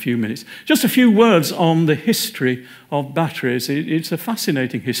detail in a few minutes. Just a few words on the history of batteries. It's a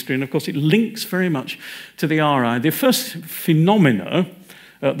fascinating history, and of course it links very much to the RI. The first phenomena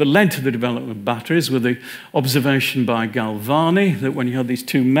that led to the development of batteries were the observation by Galvani that when you had these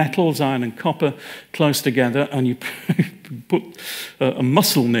two metals, iron and copper, close together, and you put a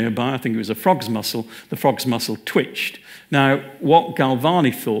muscle nearby, I think it was a frog's muscle, the frog's muscle twitched. Now, what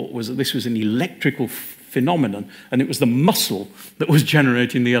Galvani thought was that this was an electrical phenomenon, and it was the muscle that was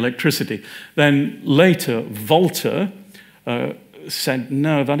generating the electricity. Then later, Volta said,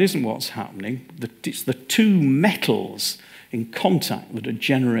 no, that isn't what's happening. It's the two metals in contact that are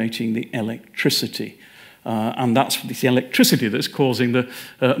generating the electricity. And that's the electricity that's causing the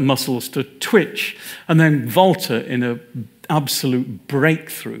muscles to twitch. And then Volta, in an absolute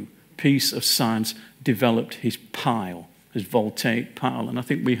breakthrough piece of science, developed his pile, his voltaic pile. And I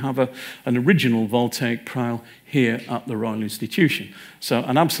think we have an original voltaic pile here at the Royal Institution. So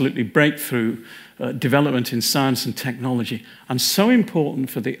an absolutely breakthrough development in science and technology, and so important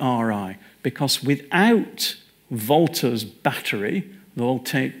for the RI, because without Volta's battery, the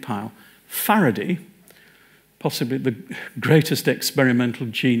voltaic pile, Faraday, possibly the greatest experimental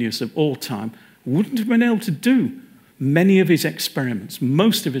genius of all time, wouldn't have been able to do many of his experiments,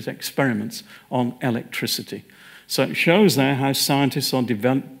 most of his experiments on electricity. So it shows there how scientists are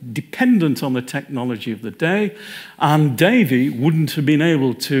dependent on the technology of the day, and Davy wouldn't have been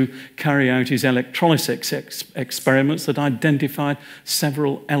able to carry out his electrolysis experiments that identified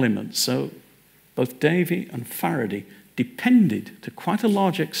several elements. So both Davy and Faraday depended to quite a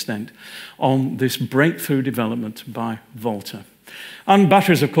large extent on this breakthrough development by Volta. And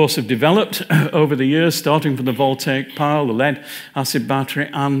batteries, of course, have developed over the years, starting from the voltaic pile, the lead-acid battery,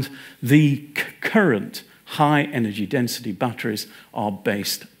 and the current high-energy density batteries are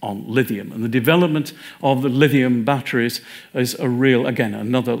based on lithium. And the development of the lithium batteries is a real, again,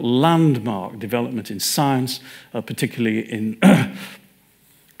 another landmark development in science, particularly in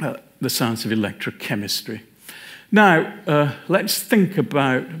the science of electrochemistry. Now, let's think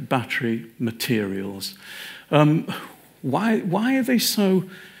about battery materials. Why are they so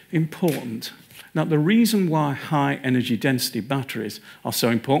important? Now, the reason why high energy density batteries are so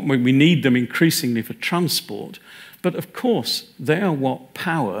important, we need them increasingly for transport, but of course, they are what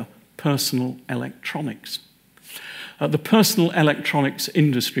power personal electronics. The personal electronics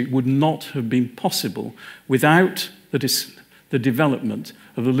industry would not have been possible without the development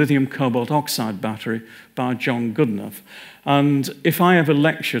of the lithium cobalt oxide battery by John Goodenough. And if I ever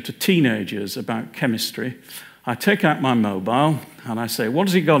lecture to teenagers about chemistry, I take out my mobile and I say, what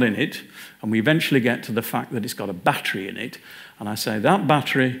has it got in it? And we eventually get to the fact that it's got a battery in it. And I say that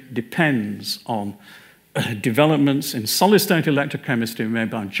battery depends on developments in solid-state electrochemistry made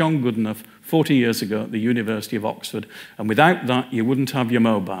by John Goodenough 40 years ago at the University of Oxford. And without that, you wouldn't have your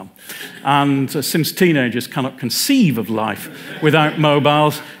mobile. And since teenagers cannot conceive of life without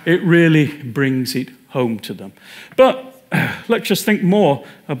mobiles, it really brings it home to them. But let's just think more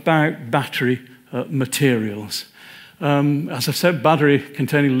about battery materials. As I said, battery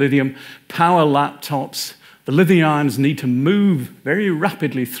containing lithium, power laptops. The lithium ions need to move very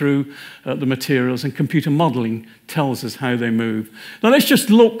rapidly through the materials, and computer modeling tells us how they move. Now let's just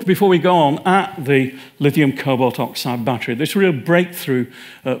look, before we go on, at the lithium cobalt oxide battery, this real breakthrough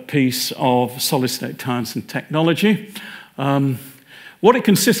piece of solid-state science and technology. What it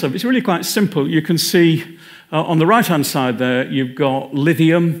consists of, it's really quite simple. You can see on the right-hand side there, you've got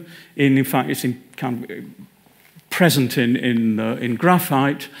lithium. In fact, it's present in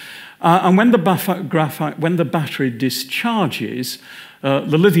graphite. And when the battery discharges,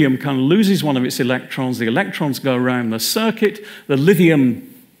 the lithium kind of loses one of its electrons. The electrons go around the circuit. The lithium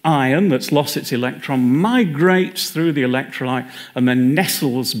ion that's lost its electron migrates through the electrolyte and then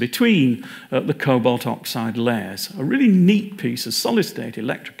nestles between the cobalt oxide layers. A really neat piece of solid-state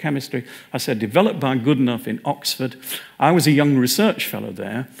electrochemistry, I said, developed by Goodenough in Oxford. I was a young research fellow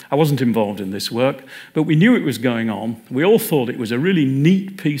there. I wasn't involved in this work, but we knew it was going on. We all thought it was a really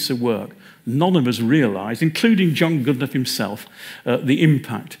neat piece of work. None of us realized, including John Goodenough himself, the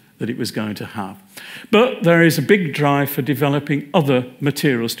impact that it was going to have. But there is a big drive for developing other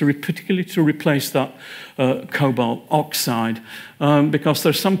materials, particularly to replace that cobalt oxide, because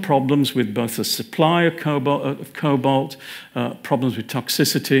there's some problems with both the supply of cobalt, problems with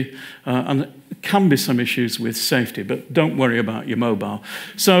toxicity, and there can be some issues with safety, but don't worry about your mobile.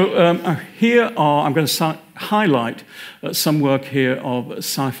 So I'm going to highlight some work here of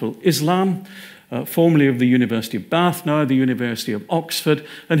Saiful Islam, formerly of the University of Bath, now the University of Oxford,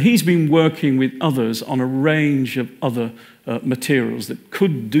 and he's been working with others on a range of other materials that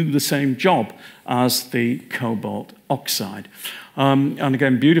could do the same job as the cobalt oxide. And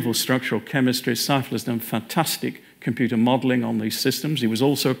again, beautiful structural chemistry. Saiful has done fantastic computer modeling on these systems. He was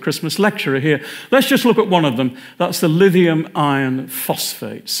also a Christmas lecturer here. Let's just look at one of them. That's the lithium iron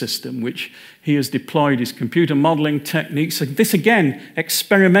phosphate system, which he has deployed his computer modeling techniques. This, again,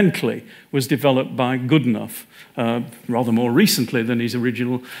 experimentally was developed by Goodenough, rather more recently than his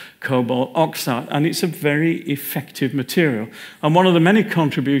original cobalt oxide, and it's a very effective material. And one of the many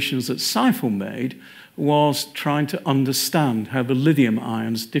contributions that Saiful made was trying to understand how the lithium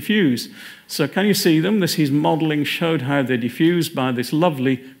ions diffuse. So can you see them? His modeling showed how they diffuse by this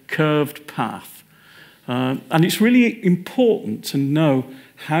lovely curved path. And it's really important to know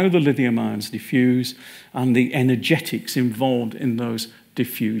how the lithium ions diffuse and the energetics involved in those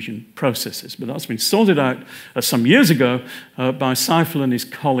diffusion processes. But that's been sorted out some years ago by Saiful and his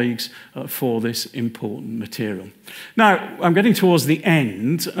colleagues for this important material. Now, I'm getting towards the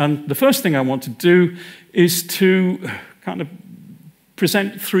end, and the first thing I want to do is to kind of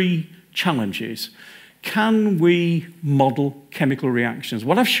present three challenges. Can we model chemical reactions?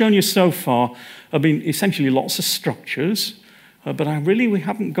 What I've shown you so far have been essentially lots of structures, but we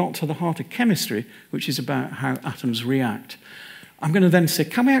haven't got to the heart of chemistry, which is about how atoms react. I'm going to then say,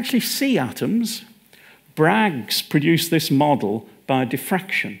 can we actually see atoms? Bragg's produced this model by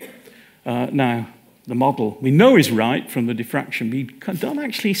diffraction. Now, the model we know is right from the diffraction. We don't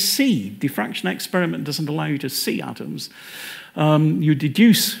actually see. Diffraction experiment doesn't allow you to see atoms. You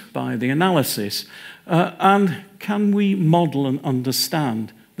deduce by the analysis. And can we model and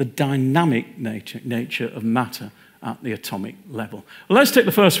understand the dynamic nature of matter at the atomic level? Well, let's take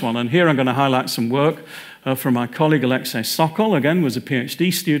the first one, and here I'm going to highlight some work from my colleague Alexei Sokol. Again, was a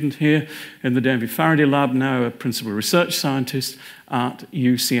PhD student here in the David Faraday lab, now a principal research scientist at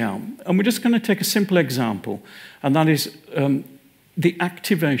UCL. And we're just going to take a simple example, and that is the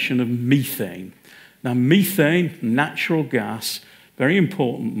activation of methane. Now, methane, natural gas, very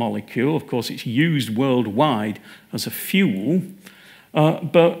important molecule. Of course, it's used worldwide as a fuel,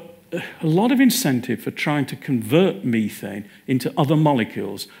 but a lot of incentive for trying to convert methane into other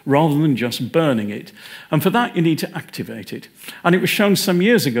molecules rather than just burning it. And for that, you need to activate it. And it was shown some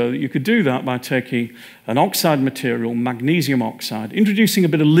years ago that you could do that by taking an oxide material, magnesium oxide, introducing a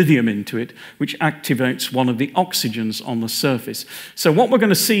bit of lithium into it, which activates one of the oxygens on the surface. So what we're going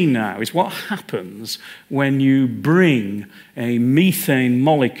to see now is what happens when you bring a methane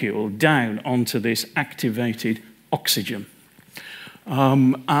molecule down onto this activated oxygen.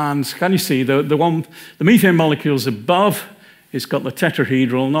 And can you see the methane molecules above, it's got the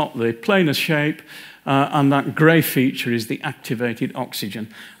tetrahedral, not the planar shape, and that grey feature is the activated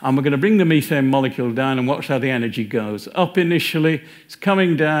oxygen. And we're going to bring the methane molecule down and watch how the energy goes. Up initially, it's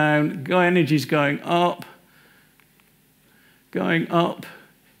coming down, energy's going up.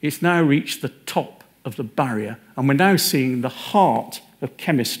 It's now reached the top of the barrier, and we're now seeing the heart of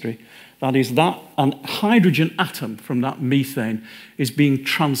chemistry. That is, that an hydrogen atom from that methane is being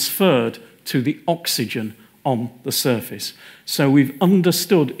transferred to the oxygen on the surface. So we've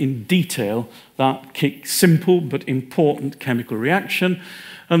understood in detail that simple but important chemical reaction.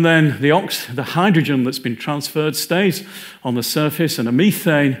 And then the hydrogen that's been transferred stays on the surface, and a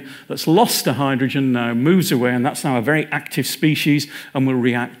methane that's lost a hydrogen now moves away, and that's now a very active species and will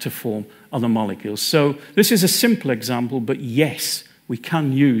react to form other molecules. So this is a simple example, but yes, we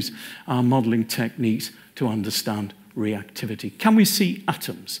can use our modeling techniques to understand reactivity. Can we see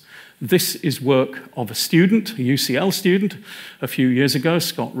atoms? This is work of a student, a UCL student, a few years ago,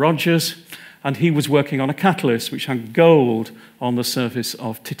 Scott Rogers, and he was working on a catalyst which had gold on the surface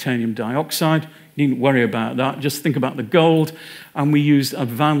of titanium dioxide. You needn't worry about that, just think about the gold. And we used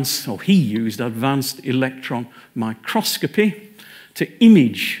he used advanced electron microscopy to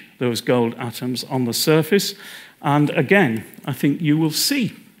image those gold atoms on the surface. And again, I think you will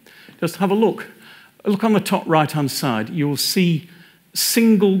see, just have a look. Look on the top right-hand side, you will see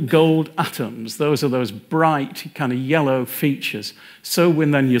single gold atoms. Those are those bright kind of yellow features. So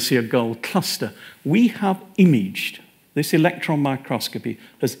when then you see a gold cluster, we have imaged, this electron microscopy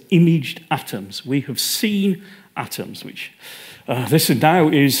has imaged atoms. We have seen atoms, which this now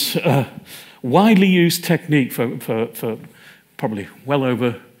is a widely used technique for probably well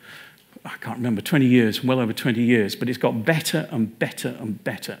over, I can't remember, 20 years, well over 20 years, but it's got better and better and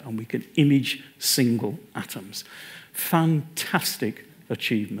better, and we can image single atoms. Fantastic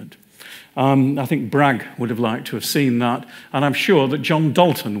achievement. I think Bragg would have liked to have seen that, and I'm sure that John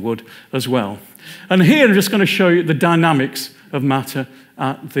Dalton would as well. And here I'm just going to show you the dynamics of matter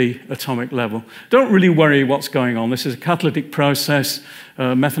at the atomic level. Don't really worry what's going on. This is a catalytic process,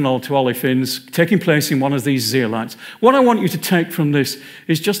 methanol to olefins, taking place in one of these zeolites. What I want you to take from this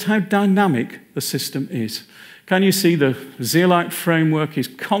is just how dynamic the system is. Can you see the zeolite framework is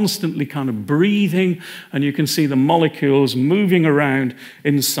constantly kind of breathing, and you can see the molecules moving around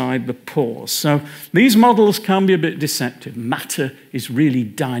inside the pores. So these models can be a bit deceptive. Matter is really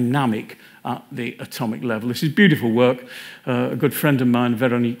dynamic at the atomic level. This is beautiful work. A good friend of mine,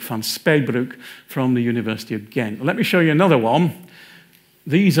 Veronique van Speebroek from the University of Ghent. Let me show you another one.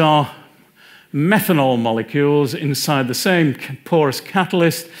 These are methanol molecules inside the same porous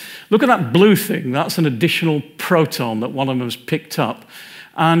catalyst. Look at that blue thing. That's an additional proton that one of them has picked up.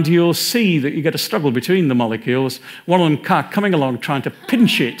 And you'll see that you get a struggle between the molecules, one of them coming along trying to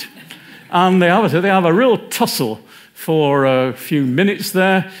pinch it. And they have a real tussle for a few minutes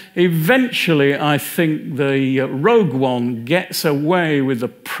there. Eventually, I think the rogue one gets away with the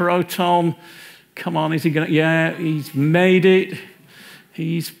proton. Come on, is he going to? Yeah, he's made it.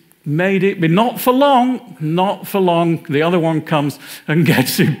 He's made it, but not for long, not for long. The other one comes and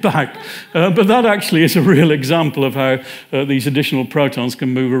gets it back. But that actually is a real example of how these additional protons can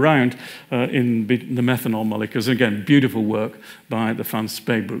move around in the methanol molecules. Again, beautiful work by the van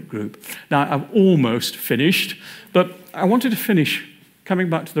Speebroek group. Now, I've almost finished, but I wanted to finish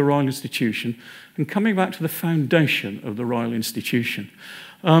coming back to the Royal Institution and coming back to the foundation of the Royal Institution.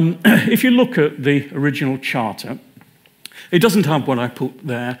 If you look at the original charter, it doesn't have what I put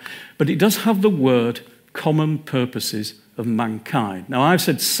there, but it does have the word common purposes of mankind. Now, I've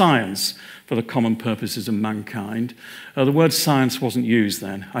said science for the common purposes of mankind. The word science wasn't used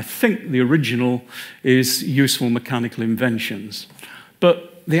then. I think the original is useful mechanical inventions.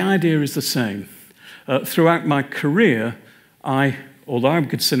 But the idea is the same. Throughout my career, although I would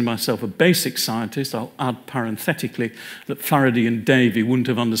consider myself a basic scientist, I'll add parenthetically that Faraday and Davy wouldn't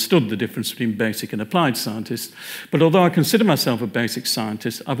have understood the difference between basic and applied scientists. But although I consider myself a basic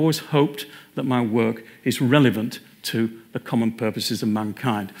scientist, I've always hoped that my work is relevant to the common purposes of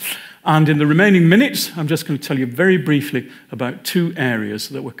mankind. And in the remaining minutes, I'm just going to tell you very briefly about two areas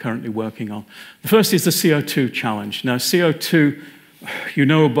that we're currently working on. The first is the CO2 challenge. Now, CO2, you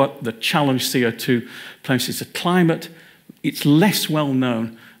know about the challenge CO2 places to climate. It's less well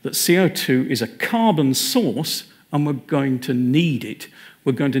known that CO2 is a carbon source, and we're going to need it.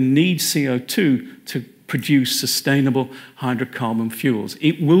 We're going to need CO2 to produce sustainable hydrocarbon fuels.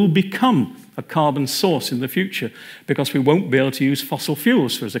 It will become a carbon source in the future because we won't be able to use fossil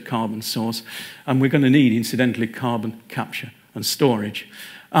fuels as a carbon source, and we're going to need, incidentally, carbon capture and storage.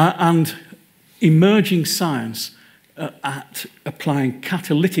 And emerging science at applying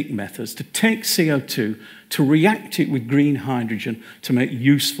catalytic methods to take CO2, to react it with green hydrogen to make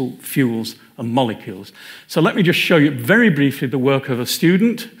useful fuels and molecules. So let me just show you very briefly the work of a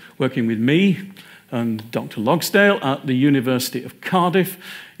student working with me and Dr. Logsdale at the University of Cardiff,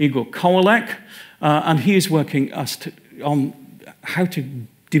 Igor Kowalek, and he is working on how to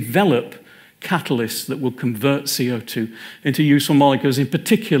develop catalysts that will convert CO2 into useful molecules, in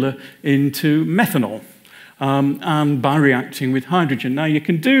particular into methanol. And by reacting with hydrogen. Now, you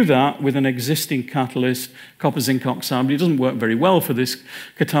can do that with an existing catalyst, copper zinc oxide, but it doesn't work very well for this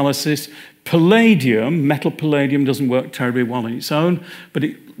catalysis. Palladium, metal palladium, doesn't work terribly well on its own, but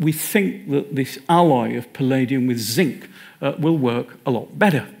we think that this alloy of palladium with zinc will work a lot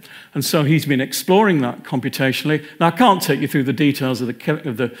better. And so he's been exploring that computationally. Now, I can't take you through the details of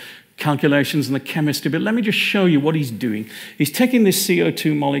the calculations and the chemistry, but let me just show you what he's doing. He's taking this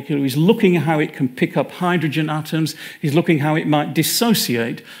CO2 molecule, he's looking at how it can pick up hydrogen atoms, he's looking how it might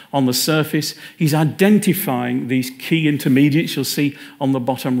dissociate on the surface, he's identifying these key intermediates you'll see on the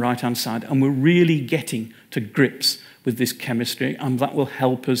bottom right-hand side, and we're really getting to grips with this chemistry, and that will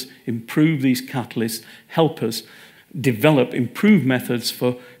help us improve these catalysts, help us develop improved methods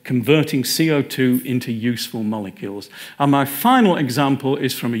for converting CO2 into useful molecules. And my final example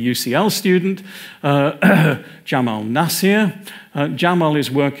is from a UCL student, Jamal Nasir. Jamal is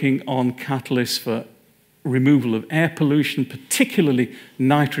working on catalysts for removal of air pollution, particularly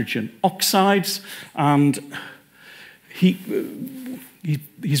nitrogen oxides, and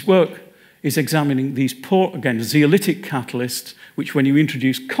his work is examining these again, zeolitic catalysts, which when you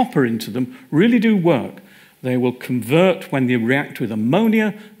introduce copper into them, really do work. They will convert, when they react with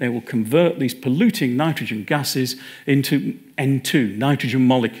ammonia, they will convert these polluting nitrogen gases into N2, nitrogen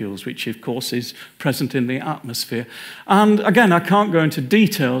molecules, which of course is present in the atmosphere. And again, I can't go into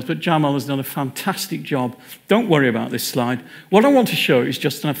details, but Jamal has done a fantastic job. Don't worry about this slide. What I want to show is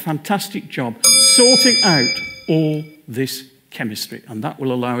just done a fantastic job sorting out all this chemistry, and that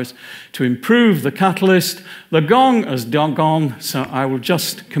will allow us to improve the catalyst. The gong has gone, so I will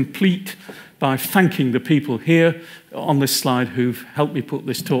just complete by thanking the people here on this slide who've helped me put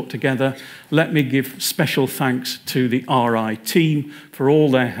this talk together. Let me give special thanks to the RI team for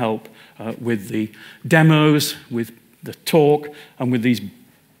all their help with the demos, with the talk, and with these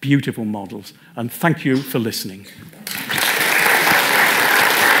beautiful models. And thank you for listening.